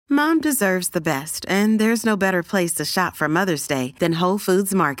Mom deserves the best, and there's no better place to shop for Mother's Day than Whole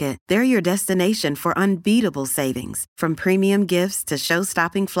Foods Market. They're your destination for unbeatable savings, from premium gifts to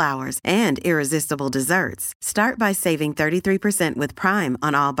show-stopping flowers and irresistible desserts. Start by saving 33% with Prime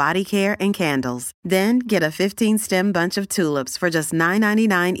on all body care and candles. Then get a 15-stem bunch of tulips for just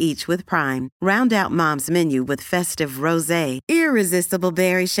 $9.99 each with Prime. Round out Mom's menu with festive rosé, irresistible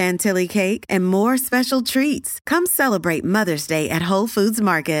berry chantilly cake, and more special treats. Come celebrate Mother's Day at Whole Foods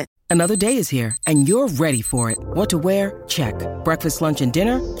Market. Another day is here, and you're ready for it. What to wear? Check. Breakfast, lunch, and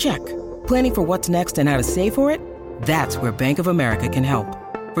dinner? Check. Planning for what's next and how to save for it? That's where Bank of America can help.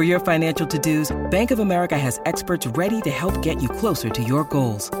 For your financial to-dos, Bank of America has experts ready to help get you closer to your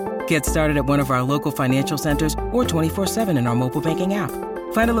goals. Get started at one of our local financial centers or 24/7 in our mobile banking app.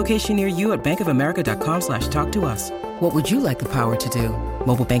 Find a location near you at bankofamerica.com/talktous. What would you like the power to do?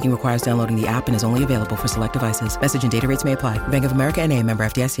 Mobile banking requires downloading the app and is only available for select devices. Message and data rates may apply. Bank of America N.A., member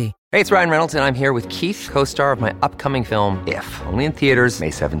FDIC. Hey, it's Ryan Reynolds, and I'm here with Keith, co-star of my upcoming film, If, only in theaters May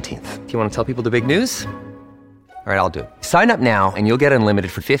 17th. Do you want to tell people the big news? All right, I'll do it. Sign up now and you'll get unlimited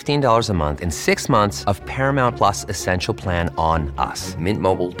for $15 a month and 6 months of Paramount Plus Essential Plan on us.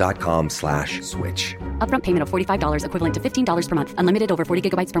 MintMobile.com/switch. Upfront payment of $45 equivalent to $15 per month. Unlimited over 40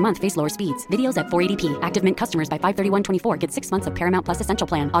 gigabytes per month. Face lower speeds. Videos at 480p. Active Mint customers by 531.24 get 6 months of Paramount Plus Essential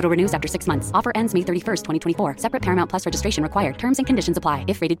Plan. Auto renews after 6 months. Offer ends May 31st, 2024. Separate Paramount Plus registration required. Terms and conditions apply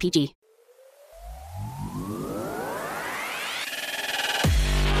if rated PG.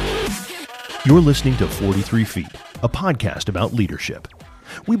 You're listening to 43 Feet, a podcast about leadership.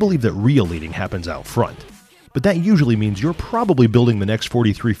 We believe that real leading happens out front, but that usually means you're probably building the next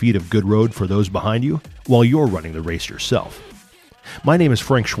 43 feet of good road for those behind you while you're running the race yourself. My name is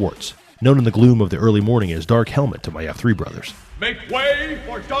Frank Schwartz, known in the gloom of the early morning as Dark Helmet to my F3 brothers. Make way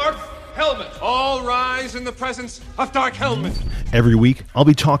for Dark Helmet! All rise in the presence of Dark Helmet! Every week, I'll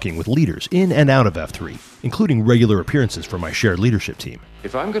be talking with leaders in and out of F3, including regular appearances from my shared leadership team.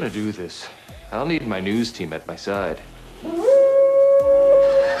 If I'm gonna do this, I'll need my news team at my side.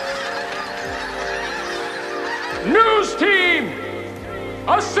 News team!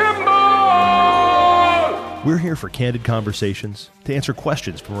 Assemble! We're here for candid conversations, to answer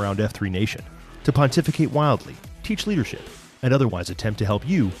questions from around F3 Nation, to pontificate wildly, teach leadership, and otherwise attempt to help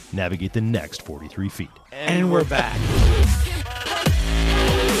you navigate the next 43 feet. And we're back.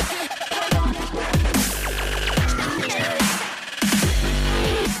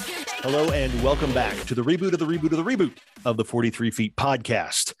 Hello and welcome back to the reboot of the reboot of the reboot of the 43 Feet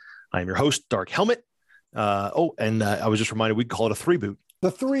podcast. I am your host, Dark Helmet. I was just reminded we call it a three boot.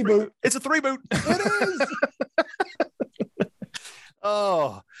 The three boot. It's a three boot. It is.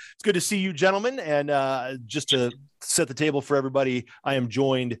 Oh, it's good to see you, gentlemen. And just to set the table for everybody, I am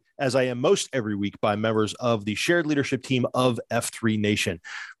joined, as I am most every week, by members of the shared leadership team of F3 Nation.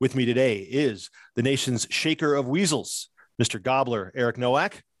 With me today is the nation's shaker of weasels, Mr. Gobbler, Eric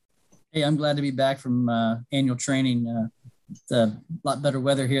Nowak. Hey, I'm glad to be back from annual training. It's a lot better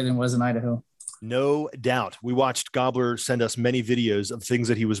weather here than it was in Idaho. No doubt. We watched Gobbler send us many videos of things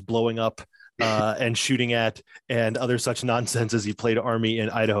that he was blowing up and shooting at and other such nonsense as he played Army in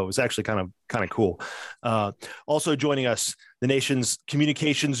Idaho. It was actually kind of cool. Also joining us, the nation's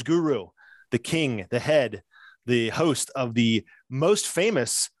communications guru, the king, the head, the host of the most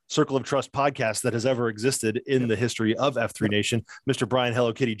famous Circle of Trust podcast that has ever existed in the history of F3 Nation, Mr. Brian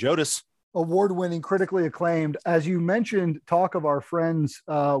Hello Kitty Jodas. Award-winning, critically acclaimed. As you mentioned, talk of our friend's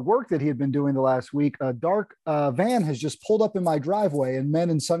work that he had been doing the last week. A dark van has just pulled up in my driveway, and men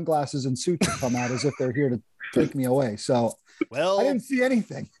in sunglasses and suits have come out as if they're here to take me away. So, well, I didn't see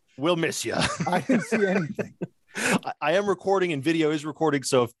anything. We'll miss you. I didn't see anything. I am recording, and video is recording.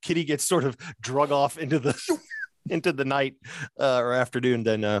 So if Kitty gets sort of drug off into the night or afternoon,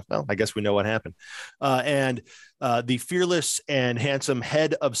 then I guess we know what happened. And the fearless and handsome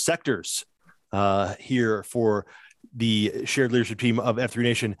head of sectors here for the shared leadership team of F3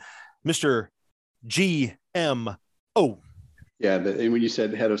 Nation, Mr. GMO. Yeah, and when you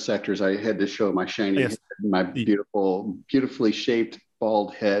said head of sectors, I had to show my shiny head, my beautifully shaped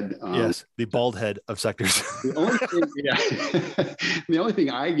bald head. Yes, the bald head of sectors. The only thing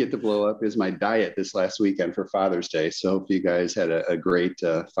I get to blow up is my diet this last weekend for Father's Day. So hope you guys had a great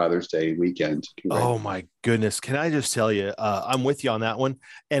Father's Day weekend. Oh my goodness. Can I just tell you, I'm with you on that one.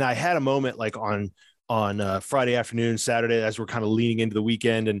 And I had a moment like on Friday afternoon, Saturday, as we're kind of leaning into the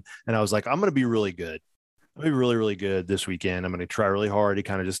weekend. And I was like, I'm going to be really good. I'll be really, really good this weekend. I'm going to try really hard to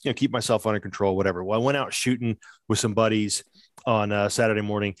kind of just, keep myself under control, whatever. Well, I went out shooting with some buddies on Saturday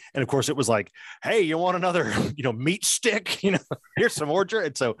morning. And of course it was like, hey, you want another, meat stick, here's some orchard.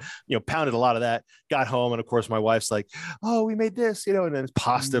 And so, pounded a lot of that, got home. And of course my wife's like, oh, we made this, and then it's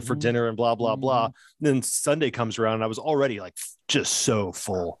pasta for dinner and blah, blah, blah. And then Sunday comes around and I was already like just so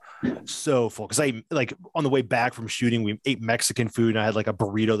full. Cause I like on the way back from shooting, we ate Mexican food and I had like a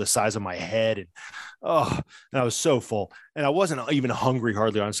burrito the size of my head and I was so full and I wasn't even hungry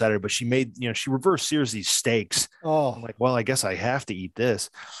hardly on Saturday, but she made, she reverse sears these steaks. Oh, I'm like, well, I guess I have to eat this.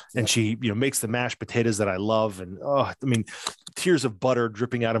 And she, makes the mashed potatoes that I love. And tears of butter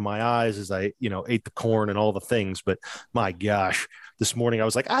dripping out of my eyes as I, ate the corn and all the things, but my gosh, this morning I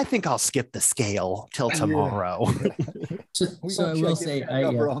was like, I think I'll skip the scale till tomorrow. So I will say,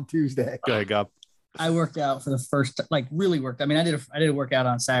 on Tuesday. Go ahead, Gob. I worked out for the first, really worked. I mean, I did a workout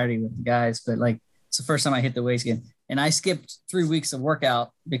on Saturday with the guys, but it's the first time I hit the weights again. And I skipped 3 weeks of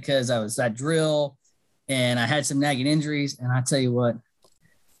workout because I was at drill and I had some nagging injuries. And I tell you what,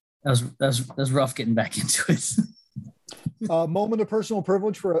 that was rough getting back into it. A moment of personal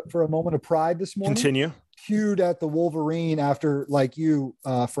privilege for a moment of pride this morning. Continue. Cued at the Wolverine after, like you,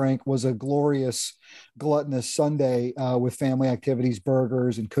 Frank, was a glorious, gluttonous Sunday with family activities,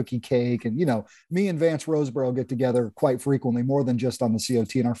 burgers and cookie cake. And, me and Vance Roseborough get together quite frequently, more than just on the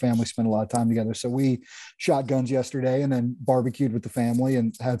COT, and our family spend a lot of time together. So we shot guns yesterday and then barbecued with the family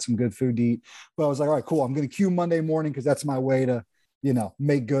and had some good food to eat. But I was like, all right, cool. I'm going to cue Monday morning because that's my way to,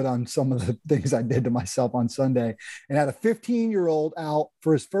 make good on some of the things I did to myself on Sunday, and had a 15-year-old out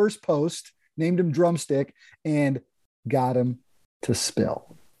for his first post, named him Drumstick, and got him to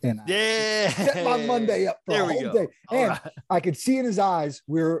spill. And I set my Monday up for a whole day. And right. I could see in his eyes,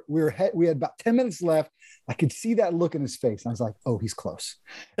 we had about 10 minutes left. I could see that look in his face. And I was like, oh, he's close.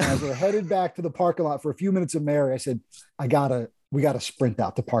 And as we're headed back to the parking lot for a few minutes of Mary, I said, we got to sprint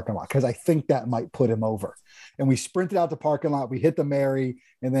out the parking lot because I think that might put him over. And we sprinted out the parking lot. We hit the Mary,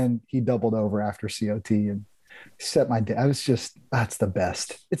 and then he doubled over after COT and set my day. That's the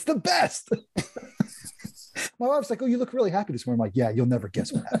best. It's the best. My wife's like, oh, you look really happy this morning. I'm like, yeah, you'll never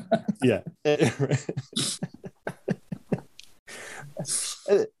guess what happened. Yeah.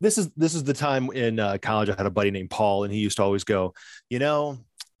 This is the time in college. I had a buddy named Paul, and he used to always go,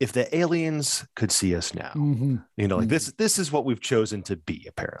 if the aliens could see us now, this is what we've chosen to be,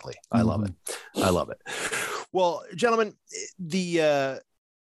 apparently. I love it. I love it. Well, gentlemen, the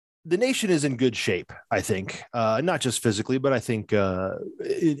nation is in good shape, I think, not just physically, but I think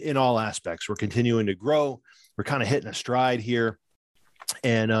in all aspects. We're continuing to grow. We're kind of hitting a stride here.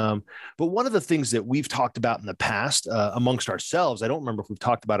 And but one of the things that we've talked about in the past amongst ourselves, I don't remember if we've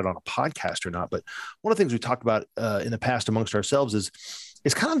talked about it on a podcast or not, but one of the things we talked about in the past amongst ourselves is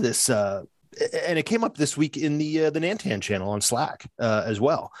kind of this, and it came up this week in the Nantan channel on Slack as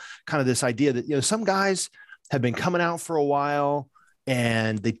well. Kind of this idea that some guys have been coming out for a while,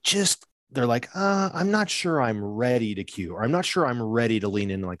 and they're like, I'm not sure I'm ready to cue, or I'm not sure I'm ready to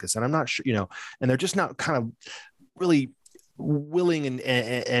lean in like this, and I'm not sure, and they're just not kind of really willing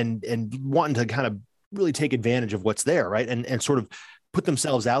and wanting to kind of really take advantage of what's there, right, and sort of put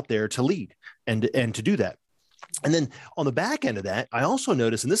themselves out there to lead and to do that. And then on the back end of that, I also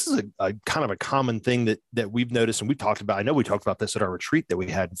noticed, and this is a kind of a common thing that we've noticed, and we've talked about, I know we talked about this at our retreat that we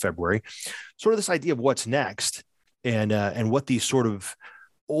had in February, sort of this idea of what's next and what these sort of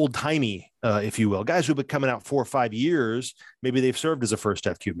old timey, if you will, guys who've been coming out 4 or 5 years, maybe they've served as a first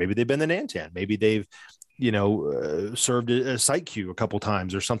FQ, maybe they've been the Nantan, maybe they've, served a site queue a couple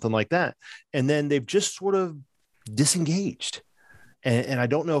times or something like that. And then they've just sort of disengaged. And I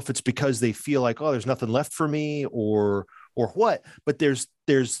don't know if it's because they feel like, oh, there's nothing left for me or what, but there's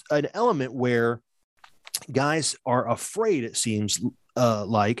an element where guys are afraid, it seems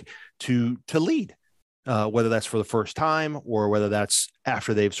like, to lead, whether that's for the first time or whether that's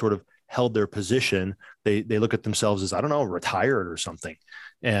after they've sort of held their position. They look at themselves as, I don't know, retired or something.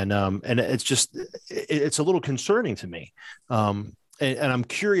 And it's a little concerning to me. And I'm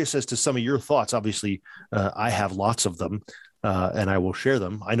curious as to some of your thoughts. Obviously, I have lots of them. And I will share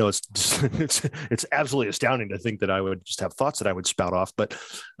them. I know it's absolutely astounding to think that I would just have thoughts that I would spout off, but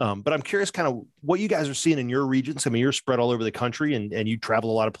I'm curious kind of what you guys are seeing in your regions. I mean, you're spread all over the country and you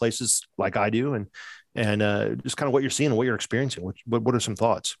travel a lot of places like I do, and just kind of what you're seeing and what you're experiencing. What are some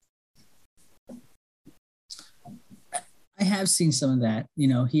thoughts? I have seen some of that,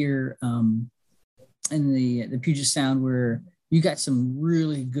 here in the Puget Sound, where you got some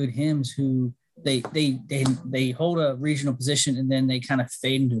really good hymns who they hold a regional position and then they kind of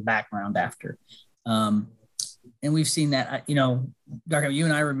fade into the background after. And we've seen that, Darko, you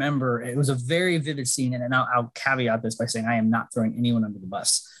and I remember it was a very vivid scene. And I'll caveat this by saying I am not throwing anyone under the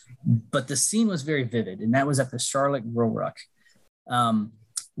bus, but the scene was very vivid. And that was at the Charlotte Grill Ruck.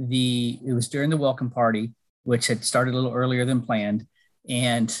 It was during the welcome party, which had started a little earlier than planned.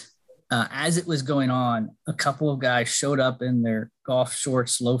 And as it was going on, a couple of guys showed up in their golf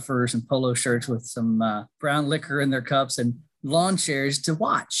shorts, loafers, and polo shirts with some brown liquor in their cups and lawn chairs to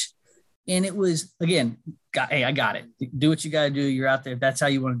watch. And it was, again, hey, I got it. Do what you got to do. You're out there. If that's how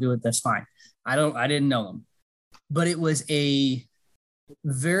you want to do it, that's fine. I didn't know them. But it was a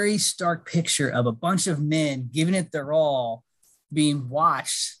very stark picture of a bunch of men giving it their all, being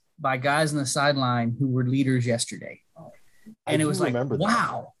watched by guys on the sideline who were leaders yesterday. And it was like,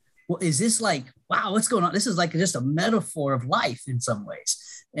 wow, well, is this like, wow, what's going on? This is like just a metaphor of life in some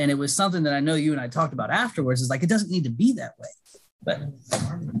ways. And it was something that I know you and I talked about afterwards. Is like, it doesn't need to be that way. But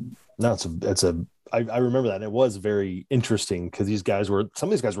no, I remember that. And it was very interesting because some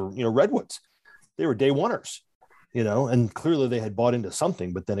of these guys were, Redwoods. They were day oneers, and clearly they had bought into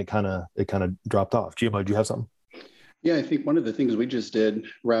something, but then it kind of dropped off. GMO, do you have something? Yeah, I think one of the things we just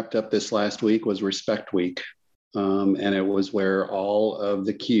wrapped up this last week was Respect Week. And it was where all of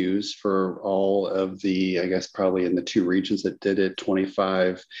the cues for all of the, I guess, probably in the 2 regions that did it,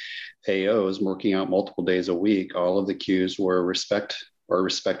 25 AOs working out multiple days a week, all of the cues were respect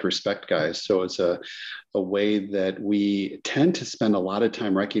guys. So it's a way that we tend to spend a lot of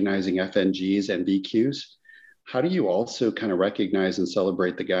time recognizing FNGs and VQs. How do you also kind of recognize and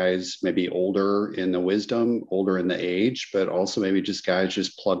celebrate the guys maybe older in the wisdom, older in the age, but also maybe just guys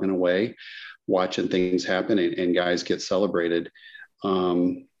just plugging away, watching things happen and guys get celebrated.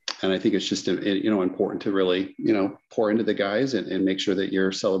 And I think it's just, important to really, pour into the guys and make sure that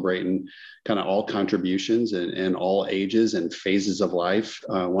you're celebrating kind of all contributions and all ages and phases of life.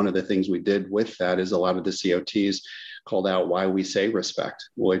 One of the things we did with that is a lot of the COTs called out why we say respect,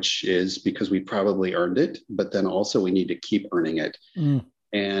 which is because we probably earned it, but then also we need to keep earning it.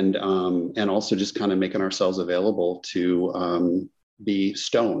 And also just kind of making ourselves available to be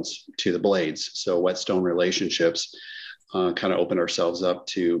stones to the blades. So whetstone relationships, kind of open ourselves up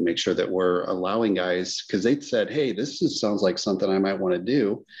to make sure that we're allowing guys, because they said, hey, sounds like something I might want to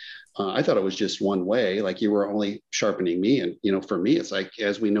do. I thought it was just one way, like you were only sharpening me. And, for me, it's like,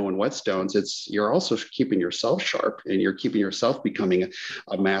 as we know in whetstones, you're also keeping yourself sharp and you're keeping yourself becoming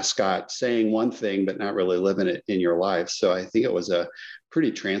a mascot, saying one thing, but not really living it in your life. So I think it was a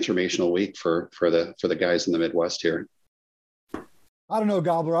pretty transformational week for the guys in the Midwest here. I don't know,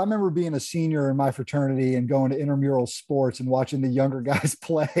 Gobbler. I remember being a senior in my fraternity and going to intramural sports and watching the younger guys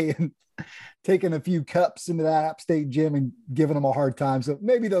play and taking a few cups into that App State gym and giving them a hard time. So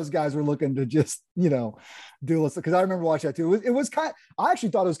maybe those guys were looking to just, do this. Because I remember watching that too. It was I actually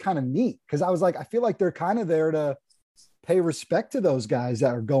thought it was kind of neat because I was like, I feel like they're kind of there to pay respect to those guys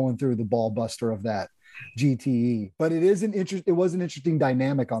that are going through the ball buster of that GTE. But it was an interesting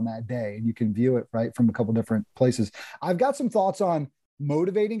dynamic on that day, and you can view it right from a couple different places. I've got some thoughts on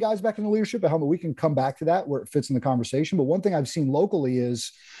motivating guys back into leadership at Helmet. We can come back to that where it fits in the conversation. But one thing I've seen locally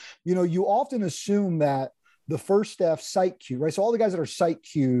is, you often assume that the first staff site Q, right? So all the guys that are site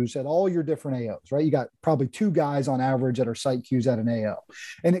Qs at all your different AOs, right? You got probably 2 guys on average that are site Qs at an AO.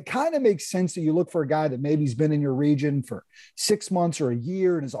 And it kind of makes sense that you look for a guy that maybe has been in your region for 6 months or a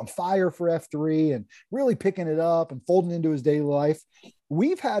year and is on fire for F3 and really picking it up and folding into his daily life.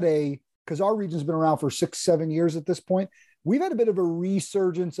 We've had because our region's been around for 6-7 years at this point, we've had a bit of a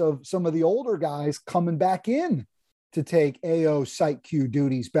resurgence of some of the older guys coming back in to take AO site Q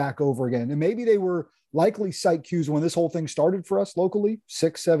duties back over again. And maybe they were likely site Qs when this whole thing started for us locally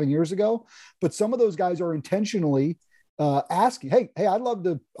 6-7 years ago. But some of those guys are intentionally asking, hey, I'd love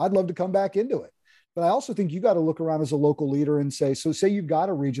to come back into it. But I also think you got to look around as a local leader and say you've got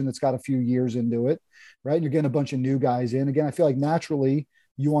a region that's got a few years into it, right? And you're getting a bunch of new guys in. Again, I feel like naturally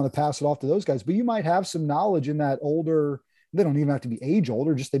you want to pass it off to those guys, but you might have some knowledge in that older. They don't even have to be age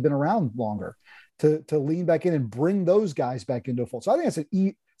older, just they've been around longer to lean back in and bring those guys back into a fold. So I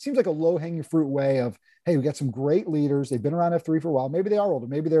think seems like a low hanging fruit way of, hey, we got some great leaders. They've been around F3 for a while. Maybe they are older.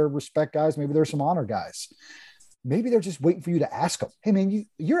 Maybe they're respect guys. Maybe they're some honor guys. Maybe they're just waiting for you to ask them, hey man,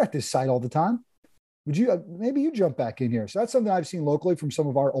 you're at this site all the time. Maybe you jump back in here. So that's something I've seen locally from some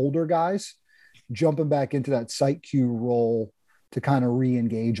of our older guys jumping back into that site Q role to kind of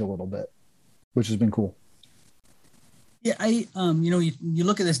re-engage a little bit, which has been cool. Yeah, you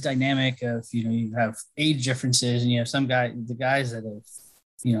look at this dynamic of, you have age differences and you have the guys that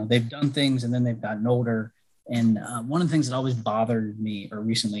have, they've done things and then they've gotten older. And one of the things that always bothered me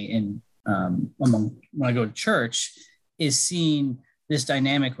recently when I go to church is seeing this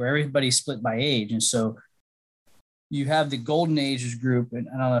dynamic where everybody's split by age. And so you have the golden ages group. And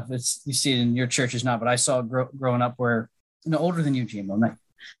I don't know if you see it in your churches not, but I saw it growing up where, older than you, Jim.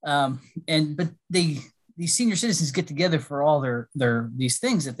 But these senior citizens get together for all these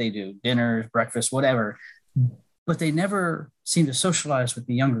things that they do, dinners, breakfast, whatever, but they never seem to socialize with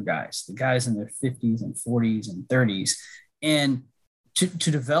the younger guys, the guys in their 50s and 40s and 30s. And to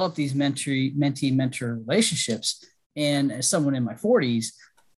develop these mentee-mentor relationships. And as someone in my 40s,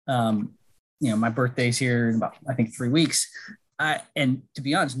 my birthday's here in about, I think, 3 weeks. And to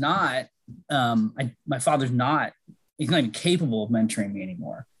be honest, my father's he's not even capable of mentoring me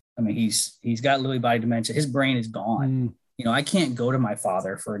anymore. I mean, he's got Lewy body dementia. His brain is gone. I can't go to my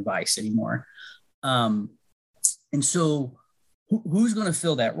father for advice anymore. And so who's going to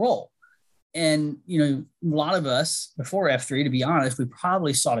fill that role? And, a lot of us before F3, to be honest, we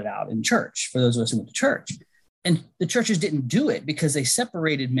probably sought it out in church for those of us who went to church. And the churches didn't do it because they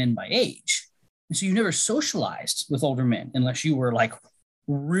separated men by age. And so you never socialized with older men unless you were like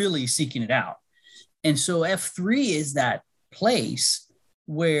really seeking it out. And so F3 is that place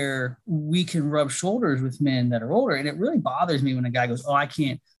where we can rub shoulders with men that are older. And it really bothers me when a guy goes, oh,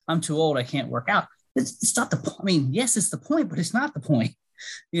 I'm too old, I can't work out. It's not the point. I mean, yes, it's the point, but it's not the point.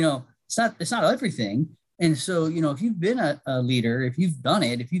 It's not everything. And so, if you've been a leader, if you've done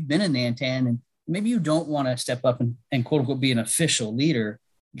it, if you've been a Nantan, and maybe you don't want to step up and quote unquote be an official leader,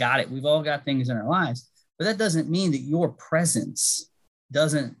 got it. We've all got things in our lives, but that doesn't mean that your presence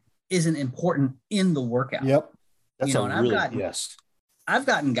isn't important in the workout. Yep. That's I've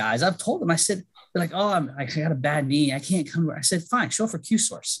gotten guys, I've told them, I said, they're like, oh, I got a bad knee, I can't come. I said, fine, show up for Q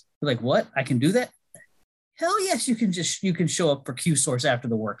Source. They're like, what? I can do that? Hell yes, you can show up for Q Source after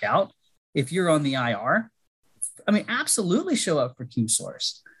the workout. If you're on the IR, I mean, absolutely show up for Q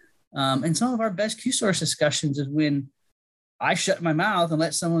Source. And some of our best Q Source discussions is when I shut my mouth and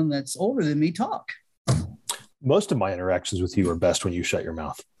let someone that's older than me talk. Most of my interactions with you are best when you shut your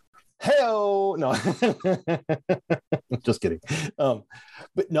mouth. Hey-o! No, just kidding.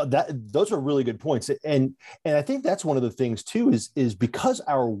 But no, those are really good points. And I think that's one of the things too, is because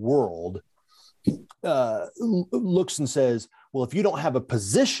our world looks and says, well, if you don't have a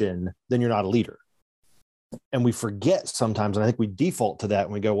position, then you're not a leader. And we forget sometimes, and I think we default to that,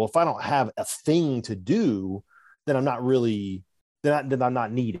 and we go, well, if I don't have a thing to do, then I'm not really, then I'm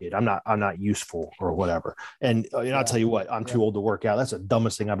not needed. I'm not useful or whatever. And I'll tell you what, I'm too old to work out. That's the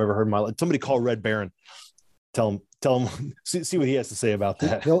dumbest thing I've ever heard in my life. Somebody call Red Baron. Tell him, see what he has to say about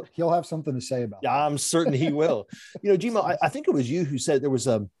that. He'll have something to say about it. Yeah, I'm certain he will. Gmo, I think it was you who said there was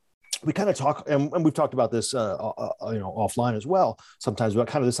we kind of talk, and we've talked about this, offline as well, sometimes about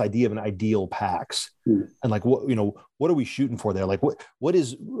kind of this idea of an ideal PAX, and like, what are we shooting for there? Like, what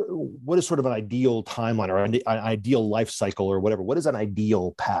is sort of an ideal timeline or an ideal life cycle or whatever? What is an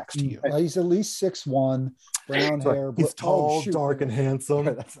ideal PAX to you? He's at least 6'1", brown hair. He's tall, dark, and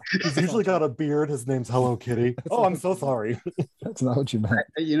handsome. He's usually got a beard. His name's Hello Kitty. I'm so sorry. That's not what you meant.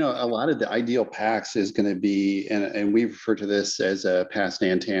 A lot of the ideal PAX is going to be, and we refer to this as a past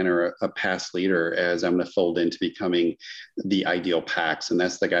Nantan or a past leader, as I'm going to fold into becoming the ideal PAX. And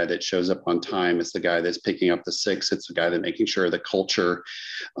that's the guy that shows up on time. It's the guy that's picking up the six. It's the guy that's making sure the culture.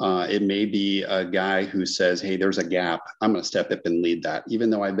 It may be a guy who says, hey, there's a gap. I'm going to step up and lead that. Even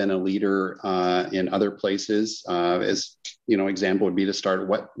though I've been a leader in other places, as example would be to start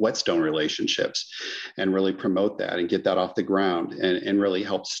whetstone relationships and really promote that and get that off the ground and really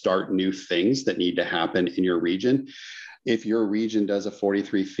help start new things that need to happen in your region. If your region does a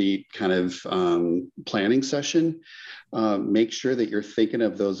 43 feet kind of planning session, make sure that you're thinking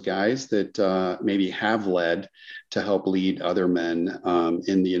of those guys that maybe have led to help lead other men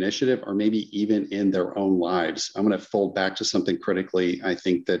in the initiative, or maybe even in their own lives. I'm going to fold back to something critically. I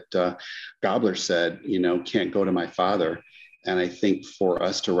think that Gobbler said, can't go to my father. And I think for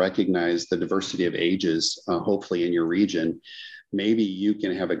us to recognize the diversity of ages, hopefully in your region, maybe you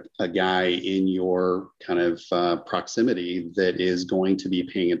can have a guy in your kind of proximity that is going to be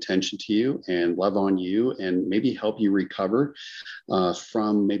paying attention to you and love on you and maybe help you recover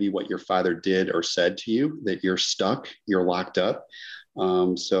from maybe what your father did or said to you, that you're stuck, you're locked up.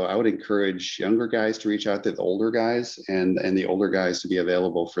 So I would encourage younger guys to reach out to the older guys and the older guys to be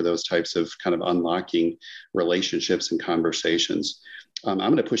available for those types of kind of unlocking relationships and conversations. I'm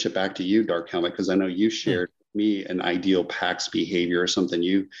going to push it back to you, Dark Helmet, because I know you shared me an ideal PAX behavior or something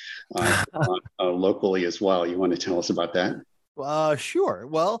you locally as well. You want to tell us about that? Sure.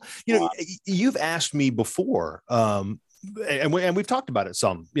 Well, you've asked me before, and we've talked about it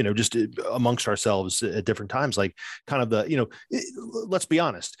some, just amongst ourselves at different times, like kind of the, let's be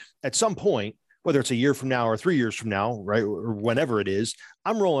honest, at some point, whether it's a year from now or 3 years from now, right, or whenever it is,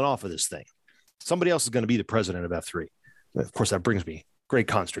 I'm rolling off of this thing. somebody else is going to be the president of F3. Of course, that brings me great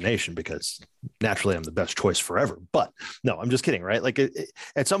consternation because naturally I'm the best choice forever. But no, I'm just kidding, right? Like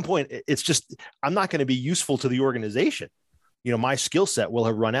at some point, it's just, I'm not going to be useful to the organization. My skill set will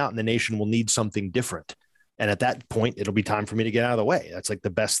have run out and the nation will need something different. And at that point, it'll be time for me to get out of the way. That's like the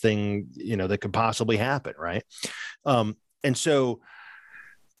best thing, that could possibly happen. Right. And so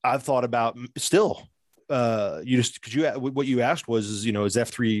I've thought about still, what you asked was, is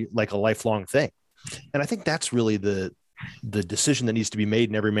F3 like a lifelong thing? And I think that's really the decision that needs to be made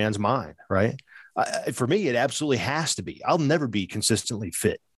in every man's mind. Right. For me, it absolutely has to be. I'll never be consistently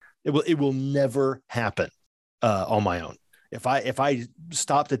fit. It will never happen on my own. If I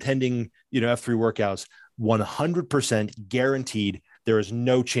stopped attending, F3 workouts, 100% guaranteed, there is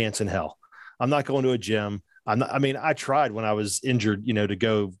no chance in hell. I'm not going to a gym. I tried when I was injured, to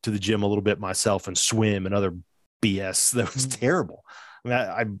go to the gym a little bit myself and swim and other BS. That was terrible.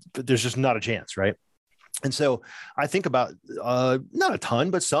 There's just not a chance. Right. And so I think about, not a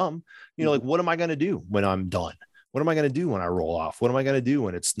ton, but some, like, what am I going to do when I'm done? What am I going to do when I roll off? What am I going to do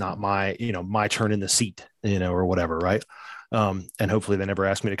when it's not my, my turn in the seat, or whatever. Right. And hopefully they never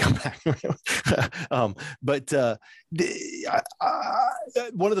ask me to come back. But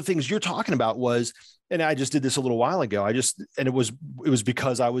one of the things you're talking about was, and I just did this a little while ago. And it was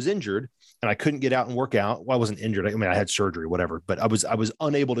because I was injured and I couldn't get out and work out. Well, I wasn't injured. I had surgery, whatever, but I was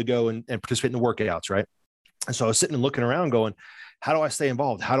unable to go and participate in the workouts. Right. And so I was sitting and looking around going, how do I stay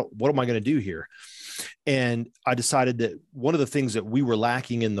involved? What am I going to do here? And I decided that one of the things that we were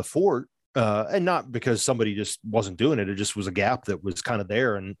lacking in the fort, and not because somebody just wasn't doing it. It just was a gap that was kind of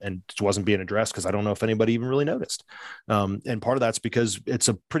there and just wasn't being addressed because I don't know if anybody even really noticed. And part of that's because it's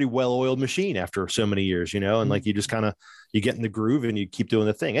a pretty well-oiled machine after so many years, and like you just you get in the groove and you keep doing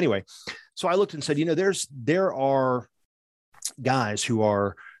the thing. Anyway, so I looked and said, there are guys who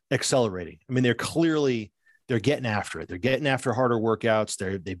are accelerating. They're getting after it. They're getting after harder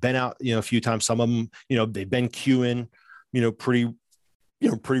workouts. They've been out, a few times. Some of them, they've been queuing,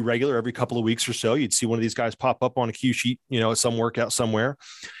 pretty regular every couple of weeks or so. You'd see one of these guys pop up on a cue sheet, at some workout somewhere.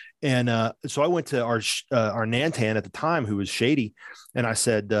 And so I went to our Nantan at the time, who was Shady. And I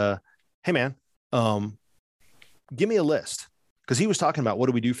said, hey man, give me a list. Cause he was talking about, what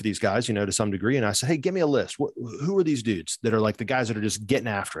do we do for these guys, to some degree. And I said, hey, give me a list. Who are these dudes that are like the guys that are just getting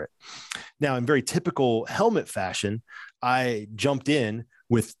after it? Now, in very typical helmet fashion, I jumped in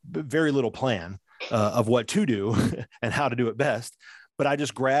with very little plan of what to do and how to do it best. But I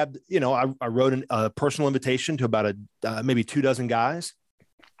just grabbed, I wrote a personal invitation to about maybe 24 guys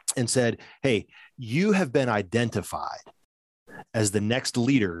and said, hey, you have been identified as the next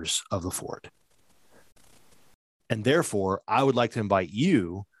leaders of the fort. And therefore, I would like to invite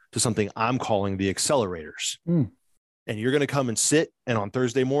you to something I'm calling the accelerators. And you're going to come and sit. And on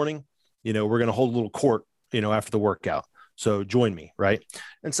Thursday morning, we're going to hold a little court, after the workout. So join me. Right.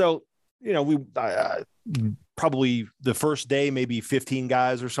 And so, we probably the first day, maybe 15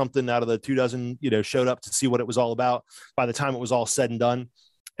 guys or something out of the 24, showed up to see what it was all about. By the time it was all said and done,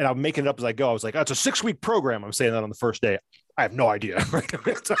 and I'm making it up as I go, I was like, oh, it's a 6-week program. I'm saying that on the first day. I have no idea.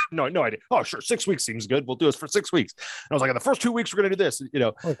 no idea. Oh, sure. 6 weeks seems good. We'll do this for 6 weeks. And I was like, in the first 2 weeks, we're going to do this,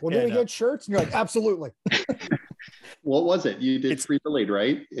 Like, well, do we get shirts? And you're like, absolutely. What was it? You did free delayed,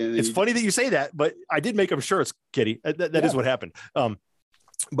 right? And it's funny that you say that, but I did make them shirts, Kitty. That is what happened. So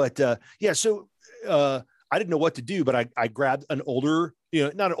I didn't know what to do, but I grabbed an older,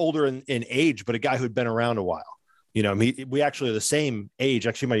 not an older in age, but a guy who'd been around a while. We actually are the same age.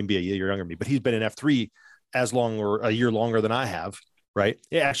 Actually, might even be a year younger than me, but he's been in F3 as long or a year longer than I have. Right.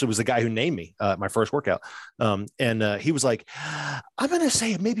 It actually was the guy who named me my first workout. And he was like, I'm going to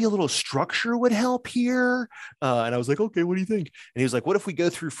say maybe a little structure would help here. And I was like, okay, what do you think? And he was like, what if we go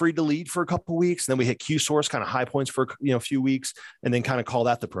through free to lead for a couple of weeks? And then we hit Q source, kind of high points for, a few weeks, and then kind of call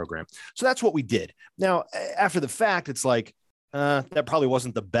that the program. So that's what we did. Now, after the fact, it's like, that probably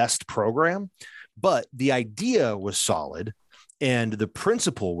wasn't the best program, but the idea was solid. And the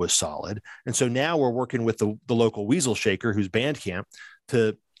principle was solid. And so now we're working with the local Weasel Shaker, who's Bandcamp,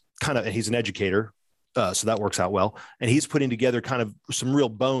 to and he's an educator. So that works out well. And he's putting together kind of some real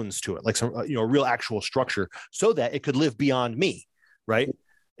bones to it, like some, a real actual structure so that it could live beyond me. Right.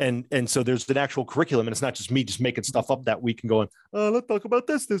 And so there's an actual curriculum, and it's not just me just making stuff up that week and going, let's talk about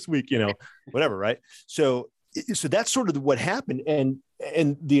this week, whatever. Right. So that's sort of what happened. And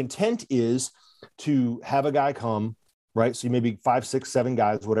the intent is to have a guy come, right? So maybe 5, 6, 7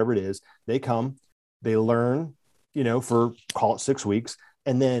 guys, whatever it is, they come, they learn, for call it 6 weeks.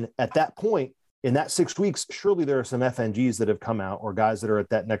 And then at that point, in that 6 weeks, surely there are some FNGs that have come out or guys that are at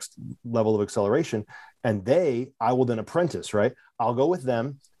that next level of acceleration. And I will then apprentice, right? I'll go with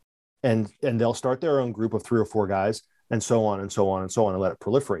them and they'll start their own group of 3 or 4 guys, and so on and so on and so on, and let it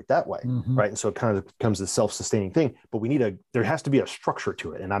proliferate that way. Right. And so it kind of becomes a self-sustaining thing, but there has to be a structure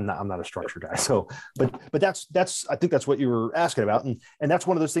to it. And I'm not a structure guy. So, but that's, I think that's what you were asking about. And that's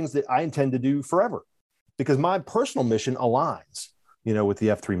one of those things that I intend to do forever, because my personal mission aligns, with the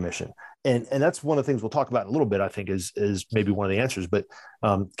F3 mission. And that's one of the things we'll talk about in a little bit, I think is maybe one of the answers. But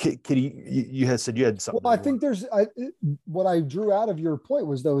Kitty, you had said you had something. Well, I think what I drew out of your point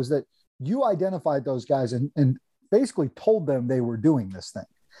is that you identified those guys and basically told them they were doing this thing,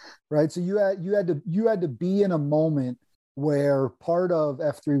 right? So you had to be in a moment where part of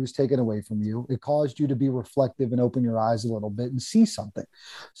F3 was taken away from you. It caused you to be reflective and open your eyes a little bit and see something.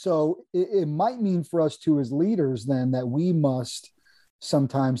 So it might mean for us too, as leaders, then, that we must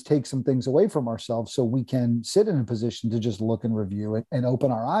sometimes take some things away from ourselves so we can sit in a position to just look and review it and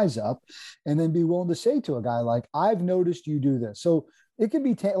open our eyes up, and then be willing to say to a guy like, I've noticed you do this. So it can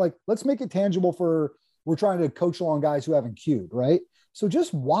be let's make it tangible we're trying to coach along guys who haven't queued, right? So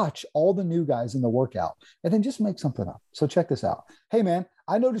just watch all the new guys in the workout and then just make something up. So check this out. Hey man,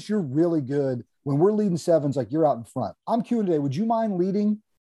 I noticed you're really good when we're leading 7s, like you're out in front. I'm queuing today. Would you mind leading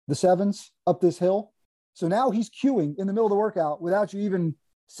the 7s up this hill? So now he's queuing in the middle of the workout without you even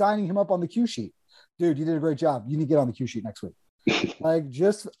signing him up on the cue sheet. Dude, you did a great job. You need to get on the cue sheet next week. Like,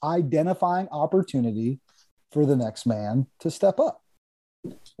 just identifying opportunity for the next man to step up,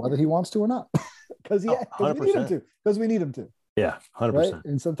 whether he wants to or not. Because we need him to. Because we need him to. Yeah, 100%. Right?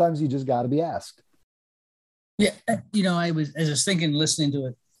 And sometimes you just got to be asked. Yeah, I was thinking, listening to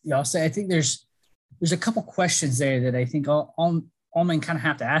it, I'll say I think there's a couple questions there that I think all men kind of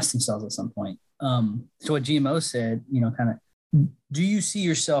have to ask themselves at some point. So what GMO said, kind of, do you see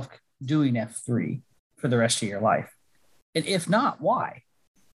yourself doing F3 for the rest of your life? And if not, why?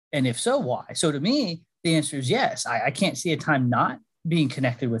 And if so, why? So to me, the answer is yes. I can't see a time not being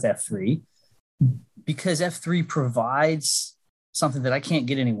connected with F3, because F3 provides something that I can't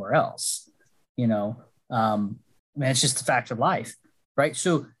get anywhere else. It's just the fact of life, right?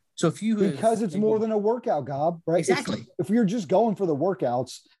 So if you because it's more than a workout, Gob, right? Exactly. If you're just going for the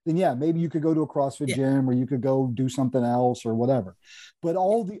workouts, then yeah, maybe you could go to a CrossFit gym, or you could go do something else or whatever. But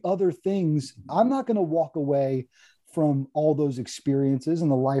all the other things, I'm not going to walk away from all those experiences and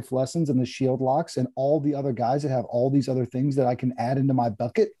the life lessons and the shield locks and all the other guys that have all these other things that I can add into my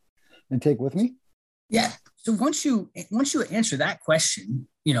bucket and take with me. Yeah. So once you answer that question,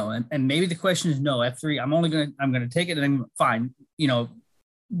 and maybe the question is no, F3, I'm going to take it and then fine.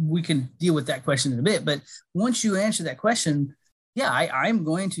 We can deal with that question in a bit, but once you answer that question, yeah, I'm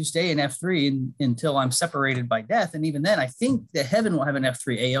going to stay in F3 until I'm separated by death. And even then, I think that heaven will have an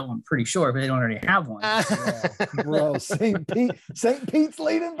F3 AO. I'm pretty sure, but they don't already have one. Bro, St. Pete's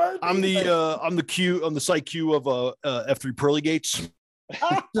leading birthday. I'm the site queue of F3 Pearly Gates.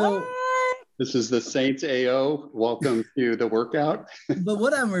 So this is the Saints AO. Welcome to the workout. But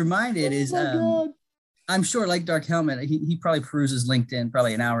what I'm reminded is, I'm sure, like Dark Helmet, he probably peruses LinkedIn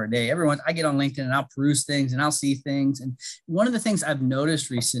probably an hour a day. I get on LinkedIn and I'll peruse things and I'll see things. And one of the things I've noticed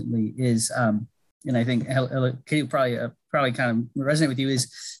recently is, and I think Katie probably kind of resonate with you,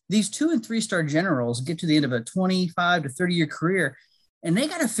 is these 2- and 3-star generals get to the end of a 25 to 30-year career, and they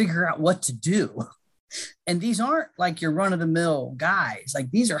got to figure out what to do. And these aren't like your run-of-the-mill guys.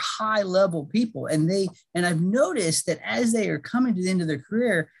 Like, these are high-level people, and I've noticed that as they are coming to the end of their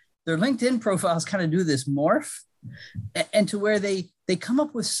career, their LinkedIn profiles kind of do this morph, and to where they come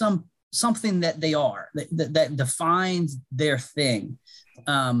up with something that they are that defines their thing,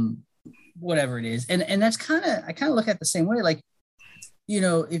 whatever it is. And that's I kind of look at it the same way. Like,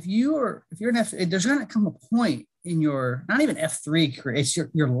 if you're an F, there's going to come a point in your, not even F3 career, it's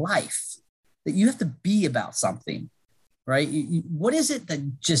your life, that you have to be about something, right? What is it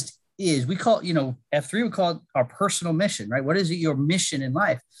that just is? We call it, F3, we call it our personal mission, right? What is it, your mission in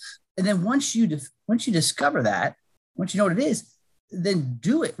life? And then once you discover that, once you know what it is, then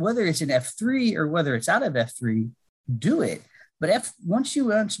do it, whether it's in F3 or whether it's out of F3, do it. But once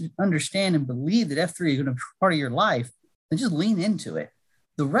you understand and believe that F3 is going to be part of your life, then just lean into it.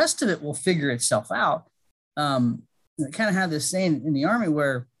 The rest of it will figure itself out. I kind of have this saying in the Army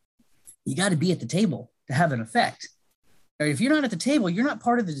where you got to be at the table to have an effect. Or if you're not at the table, you're not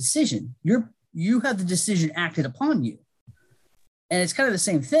part of the decision. You have the decision acted upon you. And it's kind of the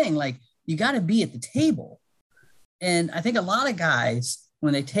same thing. Like, you got to be at the table. And I think a lot of guys,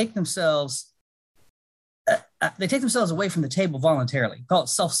 when they take themselves away from the table voluntarily, call it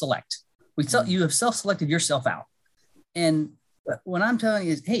self-select. You have self-selected yourself out. And what I'm telling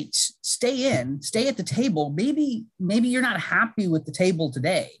you is, hey, stay at the table. Maybe you're not happy with the table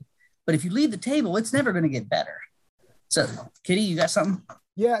today, but if you leave the table, it's never going to get better. So, Kitty, you got something?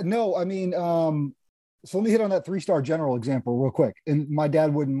 Yeah, no, I mean, so let me hit on that 3-star general example real quick. And my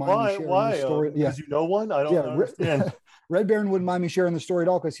dad wouldn't mind me sharing the story. Because you know one? I don't understand. Red Baron wouldn't mind me sharing the story at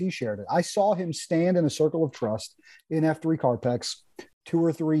all because he shared it. I saw him stand in a circle of trust in F3 Carpex 2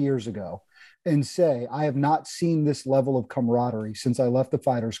 or 3 years ago and say, I have not seen this level of camaraderie since I left the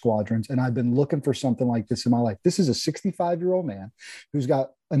fighter squadrons, and I've been looking for something like this in my life. This is a 65-year-old man who's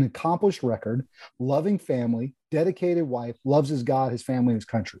got an accomplished record, loving family, dedicated wife, loves his God, his family, his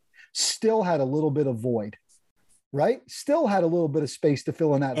country. Still had a little bit of void, right? Still had a little bit of space to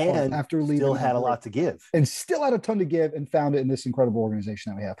fill in that part after leaving. Still had a lot to give. And still had a ton to give, and found it in this incredible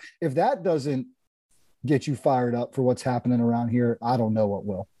organization that we have. If that doesn't get you fired up for what's happening around here, I don't know what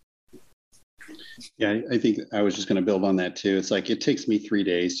will. Yeah, I think I was just going to build on that too. It's like, it takes me 3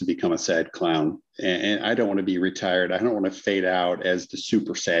 days to become a sad clown, and I don't want to be retired. I don't want to fade out as the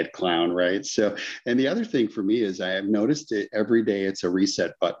super sad clown, right? So, and the other thing for me is I have noticed it every day. It's a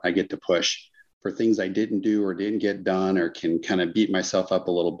reset button I get to push for things I didn't do or didn't get done, or can kind of beat myself up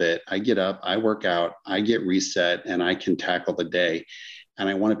a little bit. I get up, I work out, I get reset, and I can tackle the day. And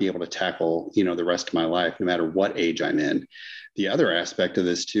I want to be able to tackle, the rest of my life, no matter what age I'm in. The other aspect of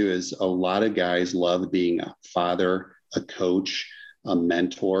this too is a lot of guys love being a father, a coach, a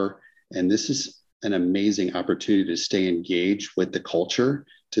mentor. And this is an amazing opportunity to stay engaged with the culture,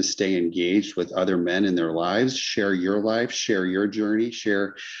 to stay engaged with other men in their lives, share your life, share your journey,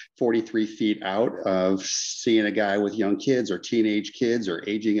 share 43 feet out of seeing a guy with young kids or teenage kids or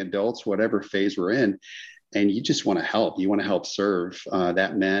aging adults, whatever phase we're in. And you just want to help. You want to help serve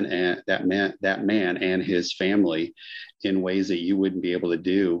that man and his family in ways that you wouldn't be able to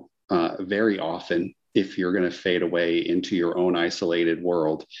do very often if you're going to fade away into your own isolated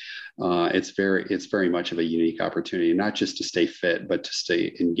world. It's very much of a unique opportunity, not just to stay fit, but to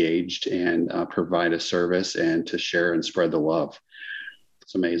stay engaged and provide a service and to share and spread the love.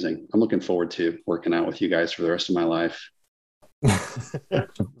 It's amazing. I'm looking forward to working out with you guys for the rest of my life. As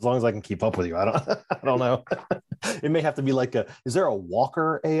long as I can keep up with you, I don't know. It may have to be is there a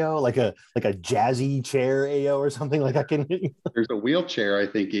walker AO, like a jazzy chair AO or something like I can? There's a wheelchair, I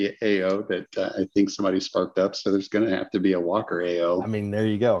think, AO that I think somebody sparked up. So there's going to have to be a walker AO. I mean, there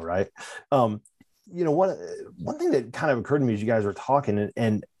you go. Right. One thing that kind of occurred to me as you guys were talking,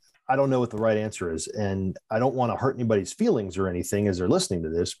 and I don't know what the right answer is, and I don't want to hurt anybody's feelings or anything as they're listening to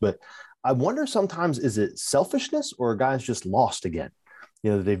this, but I wonder sometimes, is it selfishness or are guys just lost again?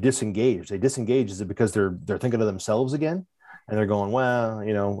 They've disengaged. They disengage. Is it because they're thinking of themselves again? And they're going, well,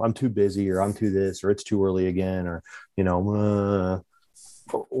 I'm too busy, or I'm too this, or it's too early again, or,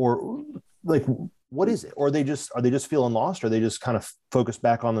 or like, what is it? Or are they just feeling lost? Or are they just kind of focused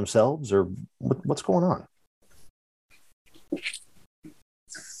back on themselves, or what's going on?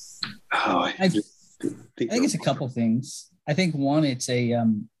 I think it's a couple things. I think one, it's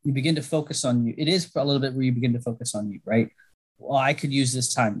you begin to focus on you. It is a little bit where you begin to focus on you, right? Well, I could use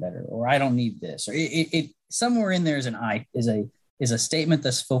this time better, or I don't need this, or it somewhere in there is a statement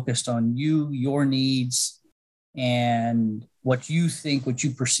that's focused on you, your needs, and what you think, what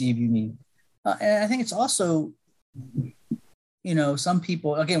you perceive you need. And I think it's also, some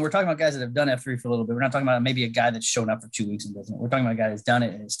people, again, we're talking about guys that have done F3 for a little bit. We're not talking about maybe a guy that's shown up for 2 weeks and doesn't. We're talking about a guy that's done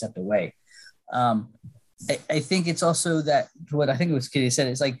it and has stepped away. I think it's also that what I think it was Kitty said,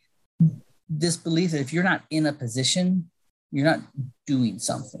 it's like this belief that if you're not in a position, you're not doing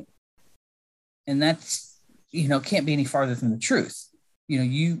something. And that's, can't be any farther from the truth.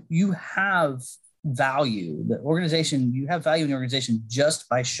 You have value. You have value in the organization just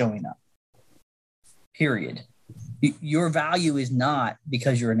by showing up. Period. Your value is not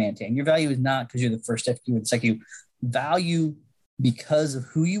because you're an Antan. Your value is not because you're the first FQ and second. Value because of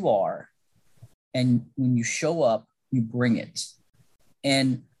who you are. And when you show up, you bring it.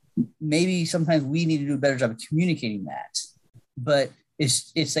 And maybe sometimes we need to do a better job of communicating that. But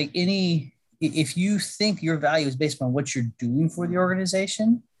it's like if you think your value is based on what you're doing for the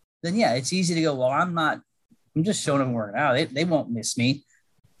organization, then yeah, it's easy to go, well, I'm just showing up and working out. They won't miss me.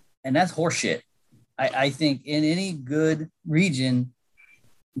 And that's horseshit. I think in any good region,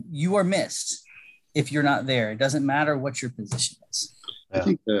 you are missed if you're not there. It doesn't matter what your position is. I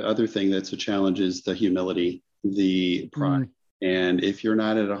think the other thing that's a challenge is the humility, the pride. And if you're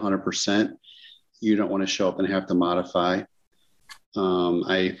not at 100%, you don't want to show up and have to modify.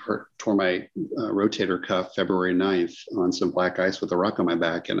 I tore my rotator cuff February 9th on some black ice with a rock on my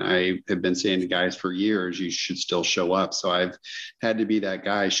back. And I have been saying to guys for years, you should still show up. So I've had to be that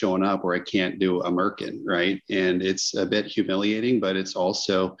guy showing up where I can't do a Merkin, right? And it's a bit humiliating, but it's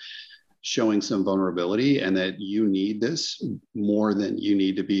also showing some vulnerability and that you need this more than you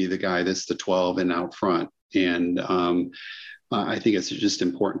need to be the guy that's the 12 and out front. And I think it's just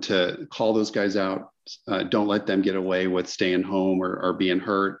important to call those guys out. Don't let them get away with staying home or being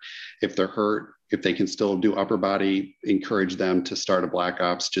hurt. If they're hurt, if they can still do upper body, encourage them to start a black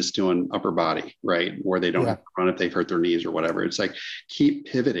ops just doing upper body, right? Where they don't have to run if they've hurt their knees or whatever. It's like, keep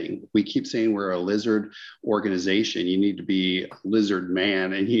pivoting. We keep saying we're a lizard organization. You need to be a lizard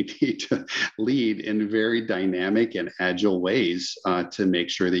man, and you need to lead in very dynamic and agile ways to make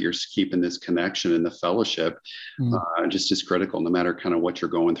sure that you're keeping this connection and the fellowship just as critical, no matter kind of what you're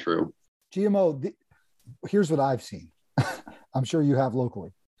going through. GMO, here's what I've seen. I'm sure you have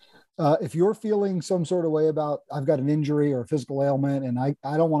locally. If you're feeling some sort of way about, I've got an injury or a physical ailment, and I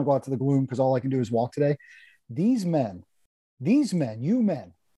don't want to go out to the gloom because all I can do is walk today. These men, you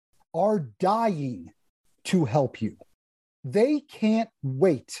men are dying to help you. They can't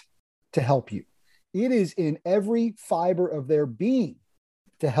wait to help you. It is in every fiber of their being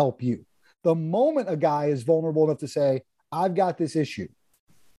to help you. The moment a guy is vulnerable enough to say, I've got this issue,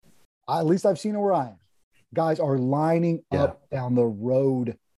 at least I've seen it where I am, guys are lining up down the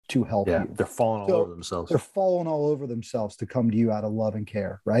road to help you. They're falling all over themselves. They're falling all over themselves to come to you out of love and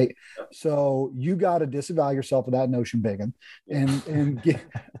care, right? So you got to disavow yourself of that notion, Biggin, and get,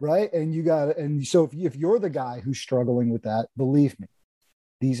 right. And you got to, and so if you're the guy who's struggling with that, believe me,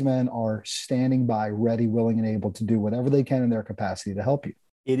 these men are standing by, ready, willing, and able to do whatever they can in their capacity to help you.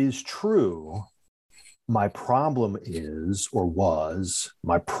 It is true. My problem is, or was,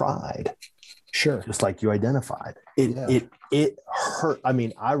 my pride. Sure. Just like you identified. It hurt. I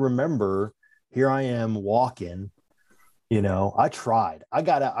mean, I remember here I am walking, I tried.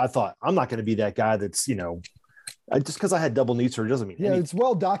 I thought, I'm not going to be that guy that's, just because I had double knee surgery doesn't mean anything. It's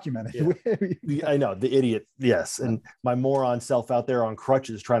well documented. Yeah. I know, the idiot. Yes. And my moron self out there on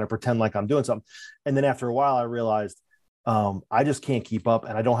crutches trying to pretend like I'm doing something. And then after a while, I realized I just can't keep up,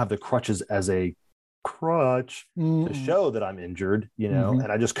 and I don't have the crutches as a crutch to show that I'm injured,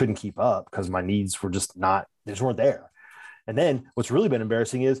 and I just couldn't keep up because my knees were just they just weren't there. And then what's really been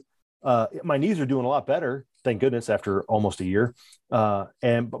embarrassing is my knees are doing a lot better, thank goodness, after almost a year. But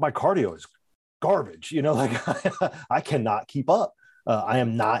my cardio is garbage, I cannot keep up. I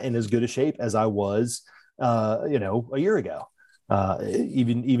am not in as good a shape as I was, a year ago,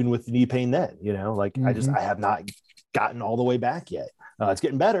 even with knee pain then, I have not gotten all the way back yet. It's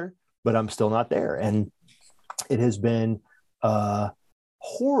getting better, but I'm still not there. And it has been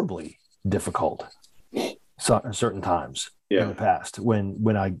horribly difficult certain times in the past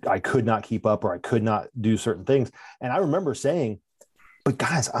when I could not keep up or I could not do certain things. And I remember saying, but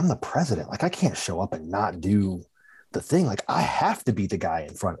guys, I'm the president. Like, I can't show up and not do the thing. Like, I have to be the guy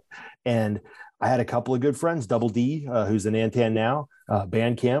in front. And I had a couple of good friends, Double D, who's in Antan now,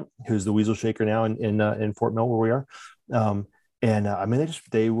 Bandcamp, who's the Weasel Shaker now in Fort Mill, where we are. I mean,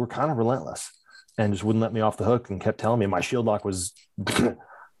 they were kind of relentless and just wouldn't let me off the hook and kept telling me my shield lock was,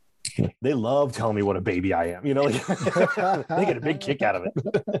 they love telling me what a baby I am, they get a big kick out of it.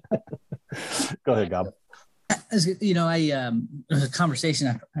 Go ahead, Gob. There was a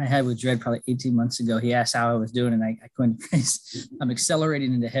conversation I had with Dredd probably 18 months ago. He asked how I was doing, and I coined the phrase, I'm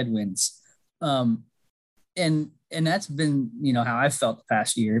accelerating into headwinds. And that's been, how I've felt the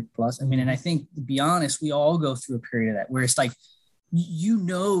past year plus. I mean, and I think, to be honest, we all go through a period of that where it's like,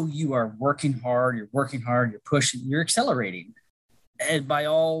 you are working hard, you're pushing, you're accelerating, and by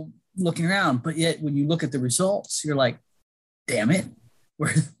all looking around. But yet when you look at the results, you're like, damn it,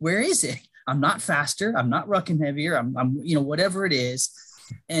 where is it? I'm not faster. I'm not rucking heavier. I'm whatever it is.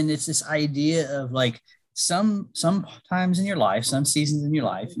 And it's this idea of like sometimes in your life, some seasons in your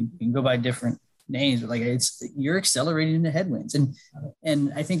life, you can go by different names, but like you're accelerating into headwinds.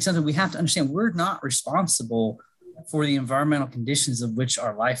 And I think something we have to understand, we're not responsible for the environmental conditions of which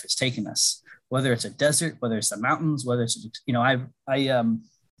our life has taken us, whether it's a desert, whether it's the mountains, whether it's,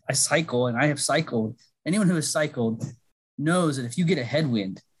 I cycle, and I have cycled. Anyone who has cycled knows that if you get a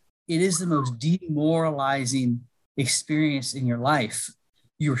headwind, it is the most demoralizing experience in your life.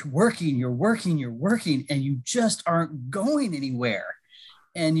 You're working, and you just aren't going anywhere.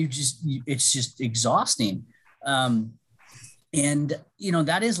 And it's just exhausting. And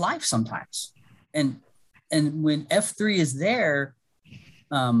that is life sometimes. And when F3 is there,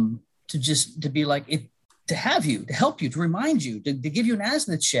 to be like it, to have you, to help you, to remind you, to give you an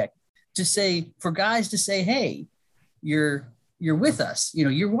asthma check, to say, for guys to say, hey, you're with us,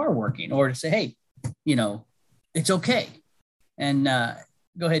 you are working, or to say, hey, it's okay. And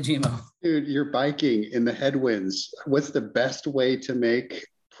go ahead, GMO. Dude, you're biking in the headwinds. What's the best way to make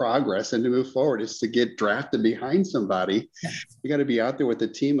progress and to move forward is to get drafted behind somebody. You got to be out there with a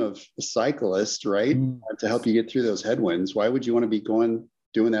team of cyclists, right? To help you get through those headwinds. Why would you want to be going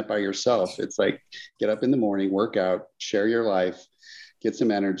doing that by yourself. It's like, get up in the morning, work out, share your life, get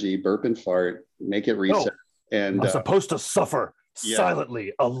some energy, burp and fart, make it reset. And I'm supposed to suffer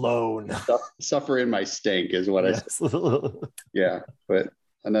silently alone. Suffer in my stink is what I said. Yeah. But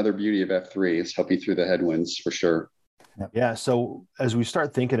another beauty of F3 is help you through the headwinds for sure. Yeah. So as we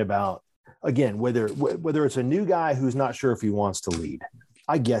start thinking about, again, whether it's a new guy who's not sure if he wants to lead,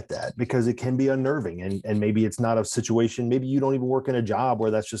 I get that, because it can be unnerving, and maybe it's not a situation. Maybe you don't even work in a job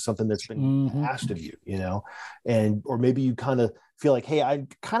where that's just something that's been asked of you, or maybe you kind of feel like, hey, I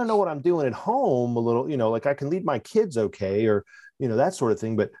kind of know what I'm doing at home a little, like I can lead my kids okay, or, that sort of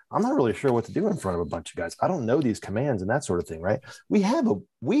thing, but I'm not really sure what to do in front of a bunch of guys. I don't know these commands and that sort of thing. Right. We have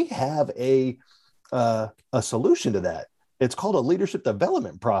a solution to that. It's called a leadership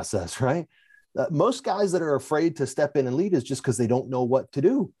development process, right? Most guys that are afraid to step in and lead is just because they don't know what to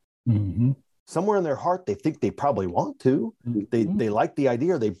do. Somewhere in their heart, they think they probably want to. They like the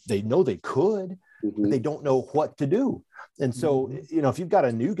idea. They know they could, but they don't know what to do. And so, if you've got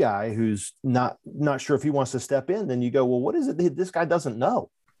a new guy who's not sure if he wants to step in, then you go, well, what is it that this guy doesn't know?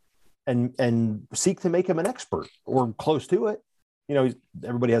 And seek to make him an expert or close to it.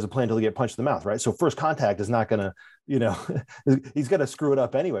 Everybody has a plan until they get punched in the mouth, right? So first contact is not going to, he's going to screw it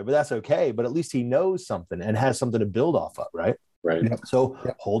up anyway, but that's okay. But at least he knows something and has something to build off of, right? Right. So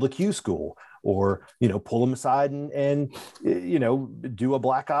hold a Q school, or, pull him aside and do a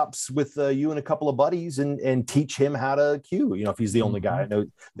black ops with you and a couple of buddies and teach him how to Q, if he's the only guy. I know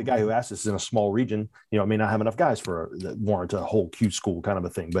the guy who asked this is in a small region, I may not have enough guys that warrant a whole Q school kind of a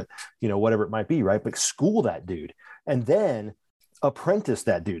thing, but, whatever it might be, right? But school that dude and then apprentice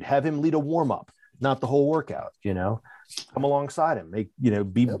that dude, have him lead a warm-up, not the whole workout, come alongside him,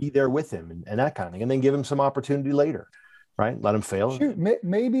 be there with him and that kind of thing. And then give him some opportunity later, right? Let him fail. Shoot,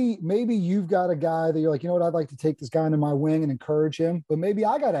 maybe you've got a guy that you're like, I'd like to take this guy under my wing and encourage him, but maybe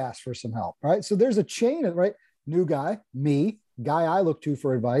I got to ask for some help, right? So there's a chain of, right? New guy, me, guy I look to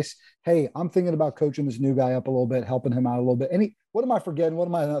for advice. Hey, I'm thinking about coaching this new guy up a little bit, helping him out a little bit. What am I forgetting? What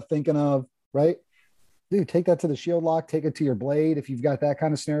am I not thinking of? Right? Dude, take that to the shield lock, take it to your blade if you've got that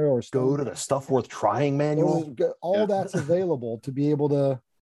kind of scenario, or go to the Stuff Worth Trying manual. All that's available to be able to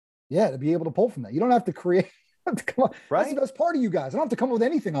pull from that. You don't have to create, come on, right? That's part of you guys. I don't have to come up with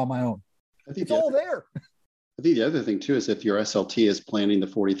anything on my own. It's all there. I think the other thing too is if your SLT is planning the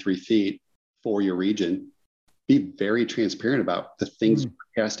 43 feet for your region, be very transparent about the things,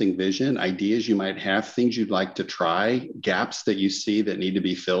 casting vision, ideas you might have, things you'd like to try, gaps that you see that need to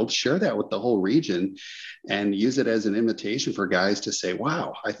be filled. Share that with the whole region and use it as an invitation for guys to say,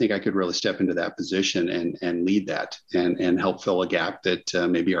 wow, I think I could really step into that position and lead that and help fill a gap that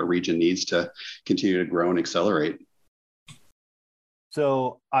maybe our region needs to continue to grow and accelerate.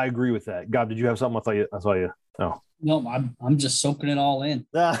 So I agree with that. Gob, did you have something? I saw you. Oh. No, I'm just soaking it all in.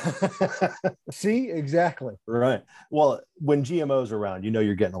 See, exactly. Right. Well, when GMO's around,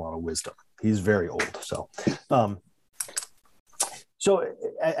 you're getting a lot of wisdom. He's very old. So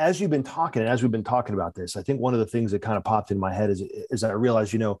as you've been talking, and as we've been talking about this, I think one of the things that kind of popped in my head is I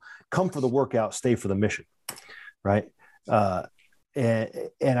realized, come for the workout, stay for the mission. Right. And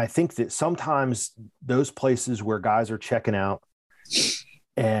I think that sometimes those places where guys are checking out,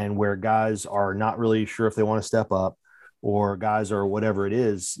 and where guys are not really sure if they want to step up, or guys are whatever it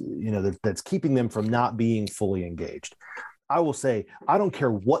is, that's keeping them from not being fully engaged. I will say, I don't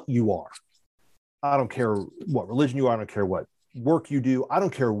care what you are. I don't care what religion you are. I don't care what work you do. I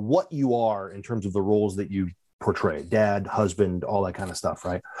don't care what you are in terms of the roles that you portray, dad, husband, all that kind of stuff,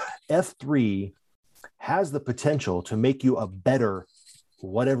 right? F3 has the potential to make you a better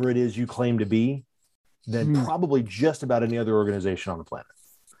whatever it is you claim to be than probably just about any other organization on the planet.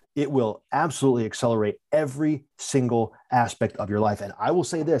 It will absolutely accelerate every single aspect of your life. And I will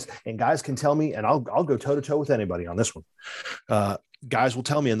say this, and guys can tell me, and I'll go toe to toe with anybody on this one. Guys will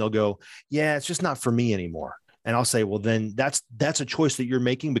tell me and they'll go, yeah, it's just not for me anymore. And I'll say, well, then that's a choice that you're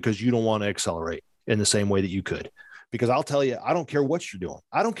making because you don't want to accelerate in the same way that you could. Because I'll tell you, I don't care what you're doing.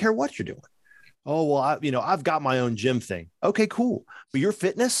 I don't care what you're doing. Oh, well, I've got my own gym thing. Okay, cool. But your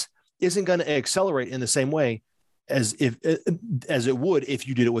fitness isn't going to accelerate in the same way as it would if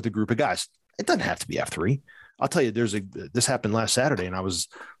you did it with a group of guys. It doesn't have to be F3. I'll tell you, this happened last Saturday, and I was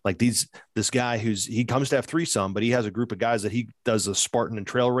like, this guy he comes to F3 some, but he has a group of guys that he does the Spartan and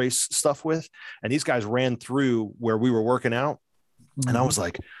trail race stuff with, and these guys ran through where we were working out, and I was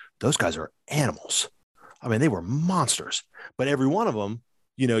like, those guys are animals. I mean, they were monsters. But every one of them,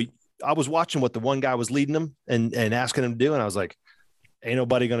 I was watching what the one guy was leading them and asking him to do, and I was like, ain't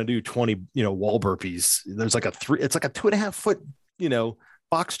nobody going to do 20, wall burpees. There's like it's like a 2.5 foot,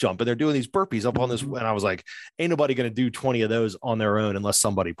 box jump and they're doing these burpees up on this. And I was like, ain't nobody going to do 20 of those on their own unless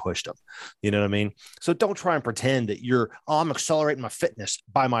somebody pushed them. You know what I mean? So don't try and pretend that I'm accelerating my fitness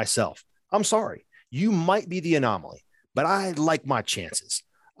by myself. I'm sorry. You might be the anomaly, but I like my chances.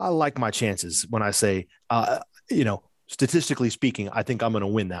 I like my chances when I say, statistically speaking, I think I'm going to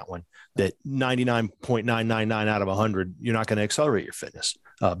win that one. That 99.999 out of 100, you're not going to accelerate your fitness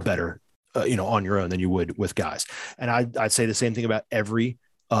better, on your own than you would with guys. And I'd say the same thing about every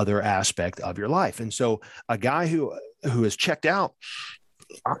other aspect of your life. And so a guy who has checked out,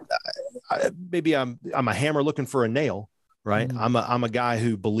 maybe I'm a hammer looking for a nail, right? I'm a guy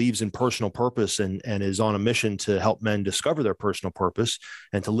who believes in personal purpose and is on a mission to help men discover their personal purpose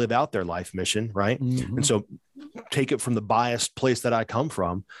and to live out their life mission, right? And so take it from the biased place that I come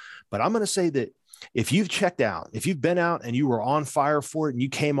from. But I'm going to say that if you've checked out, if you've been out and you were on fire for it and you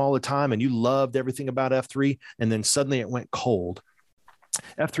came all the time and you loved everything about F3 and then suddenly it went cold,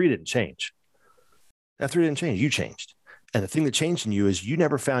 F3 didn't change. F3 didn't change. You changed. And the thing that changed in you is you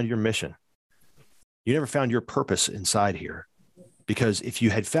never found your mission. You never found your purpose inside here. Because if you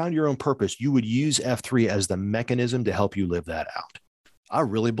had found your own purpose, you would use F3 as the mechanism to help you live that out. I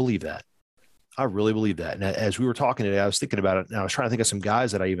really believe that. I really believe that. And as we were talking today, I was thinking about it and I was trying to think of some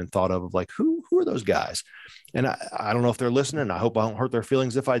guys that I even thought of like, who are those guys? And I don't know if they're listening. I hope I don't hurt their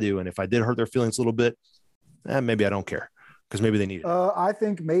feelings if I do. And if I did hurt their feelings a little bit, maybe I don't care because maybe they need it. I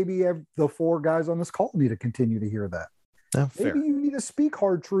think maybe the 4 guys on this call need to continue to hear that. Maybe you need to speak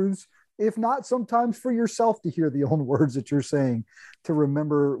hard truths, if not sometimes for yourself to hear the own words that you're saying, to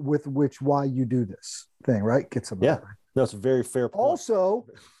remember with why you do this thing, right? Get some. Yeah, that's a very fair point. Also,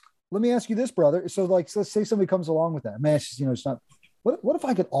 let me ask you this, brother. So let's say somebody comes along with that. Man, it's just, it's not, what if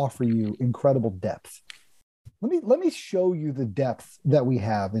I could offer you incredible depth? Let me show you the depth that we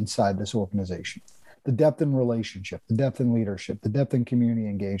have inside this organization, the depth in relationship, the depth in leadership, the depth in community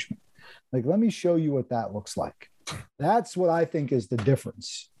engagement. Like, let me show you what that looks like. That's what I think is the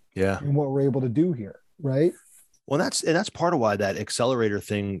difference. Yeah. In what we're able to do here. Right. Well, that's part of why that accelerator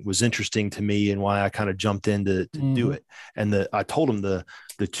thing was interesting to me and why I kind of jumped in to do it. And I told him the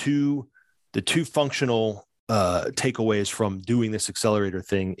two functional takeaways from doing this accelerator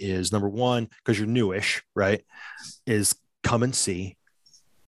thing is, number one, because you're newish, right, is come and see,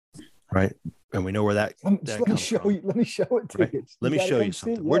 right? And we know where that let me show you. Let me show it to you. Let me show you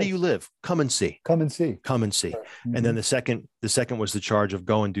something. Yes. Where do you live? Come and see. Come and see. Come and see. Mm-hmm. And then the second was the charge of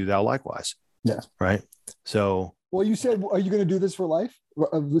go and do thou likewise. Yes. Right. So. Well, you said, are you going to do this for life?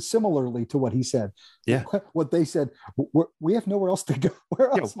 Similarly to what he said. Yeah. What they said, we have nowhere else to go. Where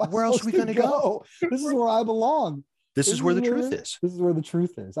else are we going to go? This is where I belong. This is where the truth is. This is where the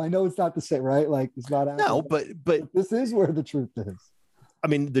truth is. I know it's not the same, right? Like it's not. No, but this is where the truth is. I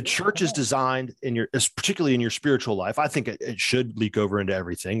mean, the church is designed particularly in your spiritual life. I think it should leak over into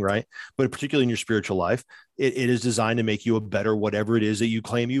everything, right? But particularly in your spiritual life, it is designed to make you a better whatever it is that you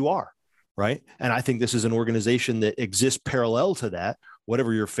claim you are, right? And I think this is an organization that exists parallel to that,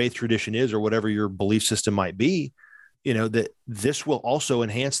 whatever your faith tradition is or whatever your belief system might be, that this will also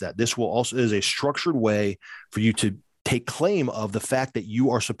enhance that. This will also is a structured way for you to take claim of the fact that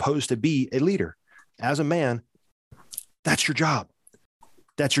you are supposed to be a leader. As a man, that's your job.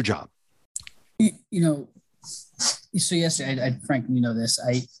 That's your job. So yesterday, Frank, this,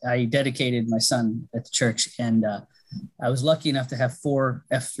 I dedicated my son at the church, and I was lucky enough to have 4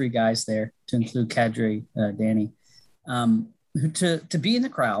 F3 guys there, to include Kadri, Danny, to be in the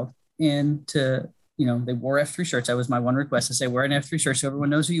crowd and to, they wore F3 shirts. That was my one request, to say, wear an F3 shirt so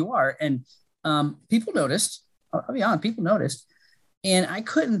everyone knows who you are. And people noticed. I'll be honest, people noticed. And I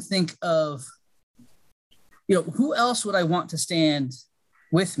couldn't think of, who else would I want to stand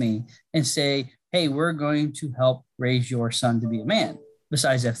with me and say, hey, we're going to help raise your son to be a man,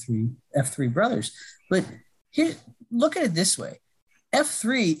 besides F3 brothers. But here, look at it this way.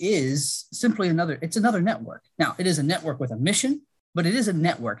 F3 is simply another network. Now, it is a network with a mission, but it is a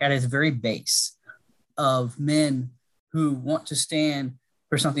network at its very base of men who want to stand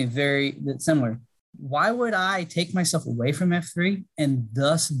for something very similar. Why would I take myself away from F3 and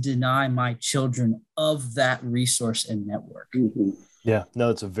thus deny my children of that resource and network? Mm-hmm. Yeah, no,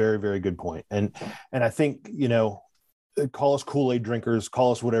 it's a very, very good point. And I think, call us Kool-Aid drinkers,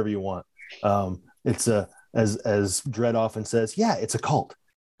 call us whatever you want. It's as Dredd often says, yeah, it's a cult,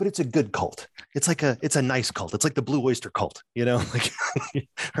 but it's a good cult. It's a nice cult. It's like the Blue Oyster cult,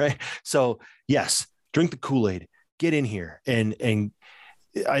 right? So yes, drink the Kool-Aid, get in here. And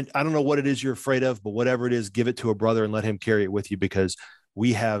I don't know what it is you're afraid of, but whatever it is, give it to a brother and let him carry it with you, because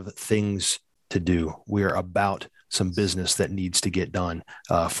we have things to do. We're about some business that needs to get done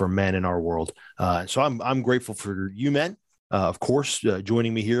for men in our world. So I'm grateful for you men. of course,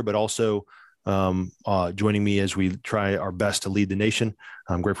 joining me here, but also joining me as we try our best to lead the nation.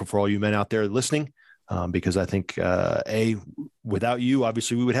 I'm grateful for all you men out there listening, because I think, without you,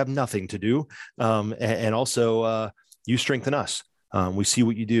 obviously, we would have nothing to do. And also, you strengthen us. We see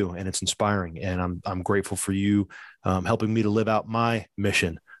what you do, and it's inspiring. And I'm grateful for you helping me to live out my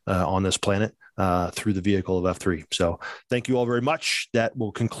mission on this planet through the vehicle of F3. So thank you all very much. That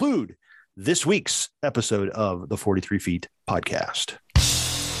will conclude this week's episode of the 43 Feet podcast.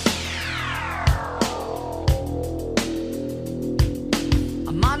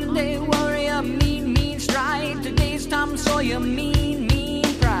 A Monday warrior, mean stride. Today's Tom Sawyer, mean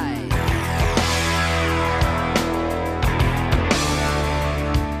pride.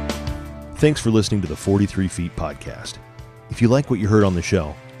 Thanks for listening to the 43 Feet podcast. If you like what you heard on the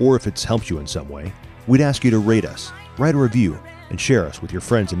show, or if it's helped you in some way, we'd ask you to rate us, write a review, and share us with your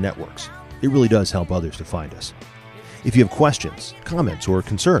friends and networks. It really does help others to find us. If you have questions, comments, or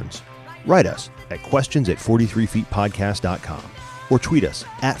concerns, write us at questions@43feetpodcast.com or tweet us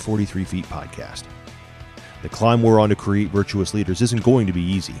 @43feetpodcast. The climb we're on to create virtuous leaders isn't going to be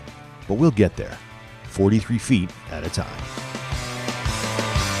easy, but we'll get there, 43 feet at a time.